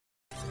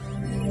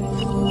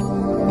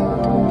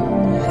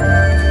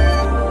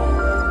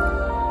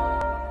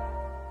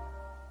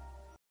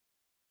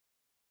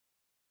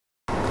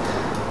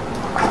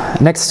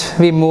Next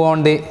we move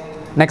on the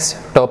next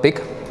topic,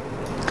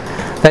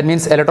 that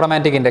means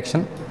electromagnetic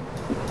induction.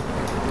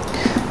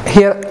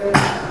 Here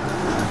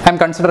I am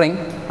considering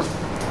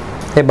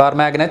a bar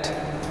magnet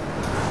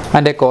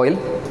and a coil.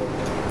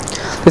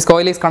 This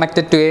coil is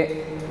connected to a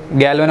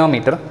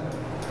galvanometer,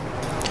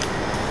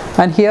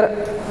 and here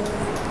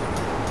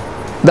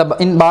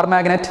in bar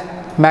magnet,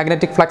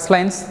 magnetic flux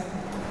lines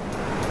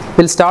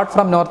will start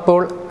from north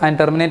pole and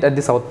terminate at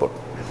the south pole.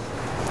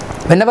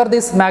 Whenever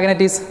this magnet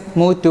is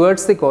moved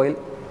towards the coil,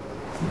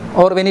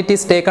 or when it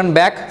is taken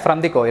back from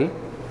the coil,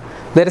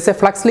 there is a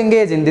flux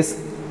linkage in this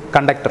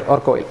conductor or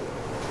coil.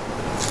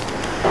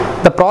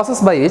 The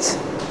process by which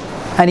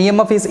an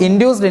EMF is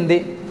induced in the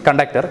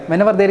conductor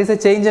whenever there is a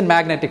change in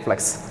magnetic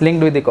flux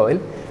linked with the coil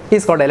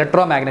is called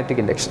electromagnetic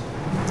induction.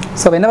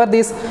 So whenever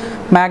this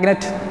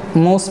magnet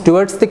moves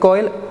towards the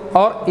coil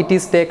or it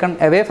is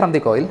taken away from the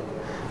coil,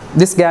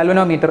 this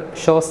galvanometer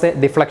shows a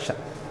deflection.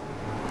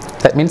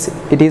 That means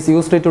it is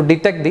used to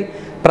detect the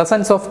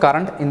presence of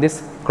current in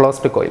this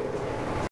closed coil.